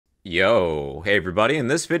Yo, hey everybody, in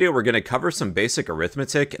this video we're going to cover some basic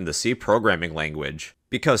arithmetic in the C programming language,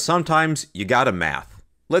 because sometimes you gotta math.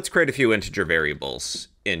 Let's create a few integer variables.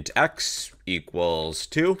 Int x equals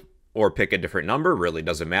 2, or pick a different number, really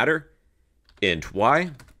doesn't matter. Int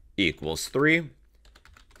y equals 3.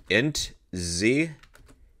 Int z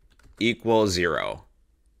equals 0.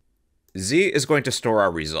 Z is going to store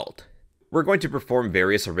our result. We're going to perform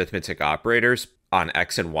various arithmetic operators on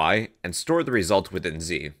x and y and store the result within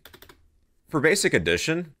z. For basic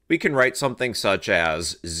addition, we can write something such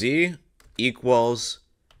as z equals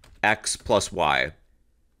x plus y.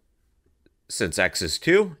 Since x is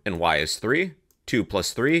 2 and y is 3, 2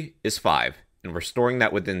 plus 3 is 5, and we're storing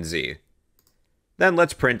that within z. Then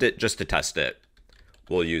let's print it just to test it.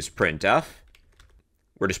 We'll use printf.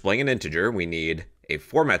 We're displaying an integer. We need a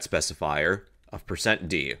format specifier of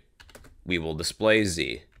 %d. We will display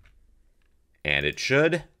z. And it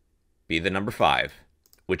should be the number 5,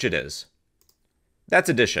 which it is. That's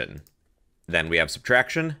addition. Then we have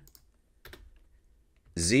subtraction.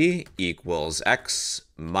 Z equals x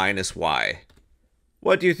minus y.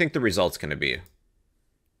 What do you think the result's going to be?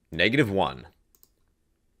 -1.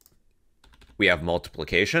 We have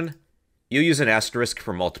multiplication. You use an asterisk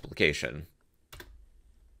for multiplication.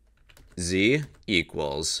 Z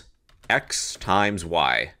equals x times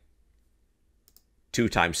y. 2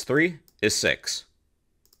 times 3 is 6.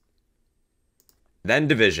 Then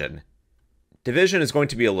division. Division is going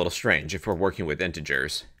to be a little strange if we're working with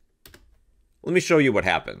integers. Let me show you what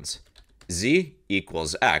happens. Z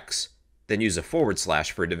equals x, then use a /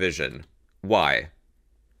 for division. Y.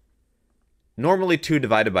 Normally 2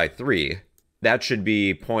 divided by 3, that should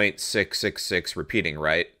be 0.666 repeating,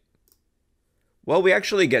 right? Well, we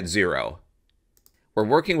actually get 0. We're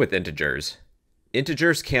working with integers.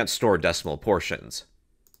 Integers can't store decimal portions.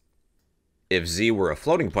 If z were a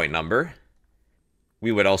floating point number,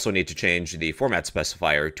 we would also need to change the format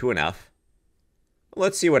specifier to an f.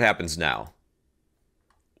 Let's see what happens now.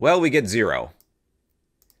 Well, we get 0.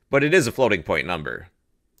 But it is a floating point number.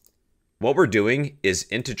 What we're doing is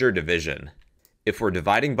integer division. If we're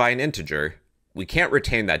dividing by an integer, we can't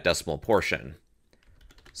retain that decimal portion.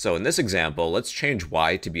 So in this example, let's change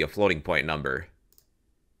y to be a floating point number.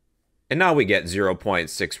 And now we get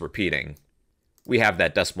 0.6 repeating. We have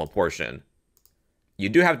that decimal portion. You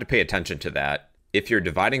do have to pay attention to that. If you're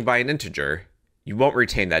dividing by an integer, you won't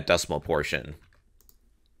retain that decimal portion.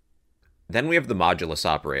 Then we have the modulus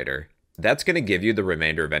operator. That's going to give you the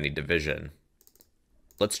remainder of any division.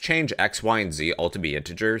 Let's change x, y, and z all to be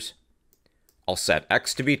integers. I'll set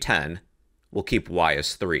x to be 10. We'll keep y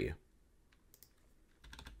as 3.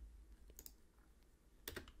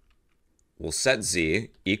 We'll set z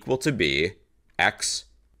equal to be x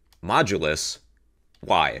modulus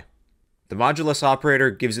y. The modulus operator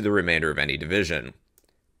gives you the remainder of any division.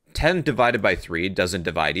 10 divided by 3 doesn't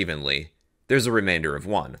divide evenly. There's a remainder of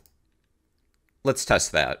 1. Let's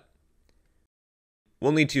test that.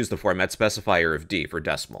 We'll need to use the format specifier of d for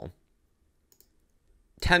decimal.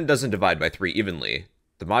 10 doesn't divide by 3 evenly.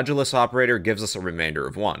 The modulus operator gives us a remainder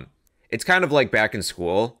of 1. It's kind of like back in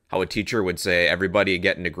school, how a teacher would say everybody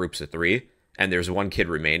get into groups of 3, and there's 1 kid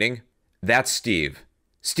remaining. That's Steve.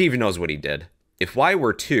 Steve knows what he did. If y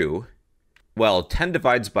were 2, well, 10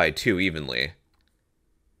 divides by 2 evenly.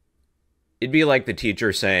 It'd be like the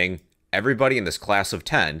teacher saying, everybody in this class of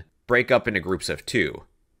 10, break up into groups of 2.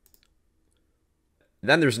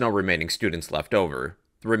 Then there's no remaining students left over.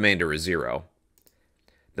 The remainder is 0.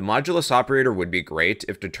 The modulus operator would be great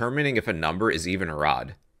if determining if a number is even or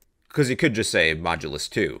odd, because you could just say modulus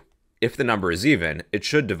 2. If the number is even, it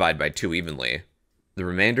should divide by 2 evenly. The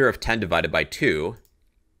remainder of 10 divided by 2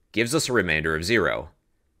 gives us a remainder of 0.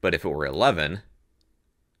 But if it were 11,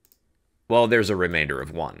 well, there's a remainder of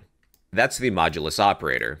 1. That's the modulus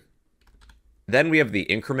operator. Then we have the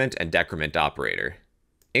increment and decrement operator.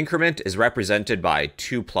 Increment is represented by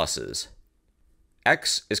 2 pluses.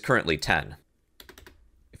 X is currently 10.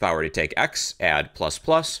 If I were to take x, add plus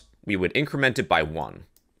plus, we would increment it by 1.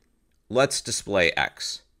 Let's display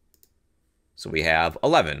x. So we have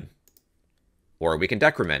 11. Or we can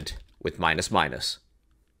decrement with minus minus.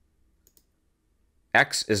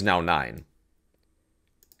 X is now 9.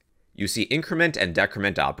 You see increment and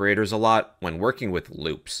decrement operators a lot when working with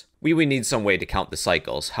loops. We would need some way to count the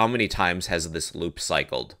cycles. How many times has this loop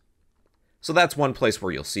cycled? So that's one place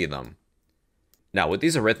where you'll see them. Now with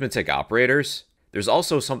these arithmetic operators, there's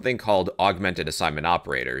also something called augmented assignment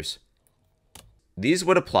operators. These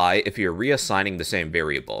would apply if you're reassigning the same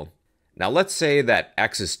variable. Now let's say that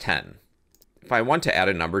x is 10. If I want to add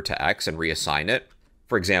a number to x and reassign it,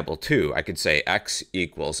 for example 2, I could say x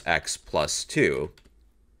equals x plus 2.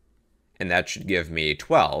 and that should give me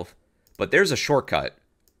 12. But there's a shortcut.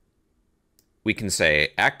 We can say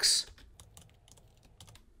x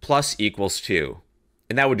plus equals 2,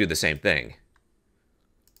 and that would do the same thing.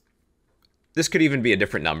 This could even be a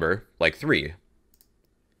different number, like 3.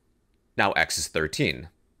 Now x is 13.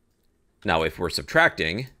 Now if we're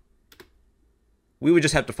subtracting, we would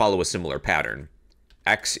just have to follow a similar pattern.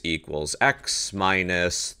 X equals x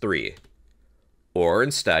minus 3. Or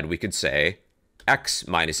instead, we could say x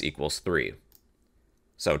minus equals 3.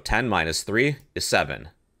 So 10 minus 3 is 7.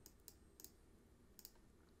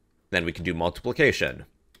 Then we can do multiplication.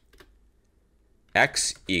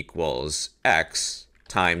 X equals x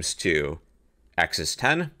times 2. X is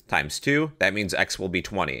 10 times 2. That means x will be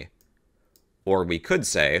 20. Or we could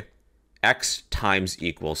say x times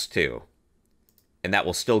equals 2. And that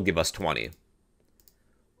will still give us 20.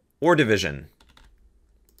 Or division.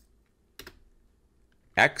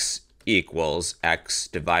 X equals x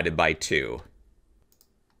divided by 2.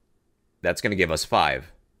 That's going to give us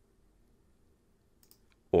 5.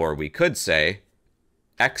 Or we could say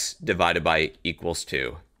x divided by equals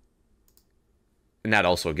 2. And that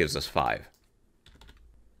also gives us 5.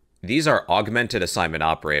 These are augmented assignment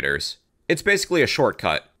operators. It's basically a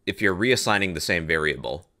shortcut if you're reassigning the same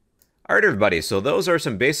variable. Alright everybody, so those are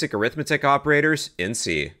some basic arithmetic operators in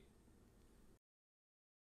C.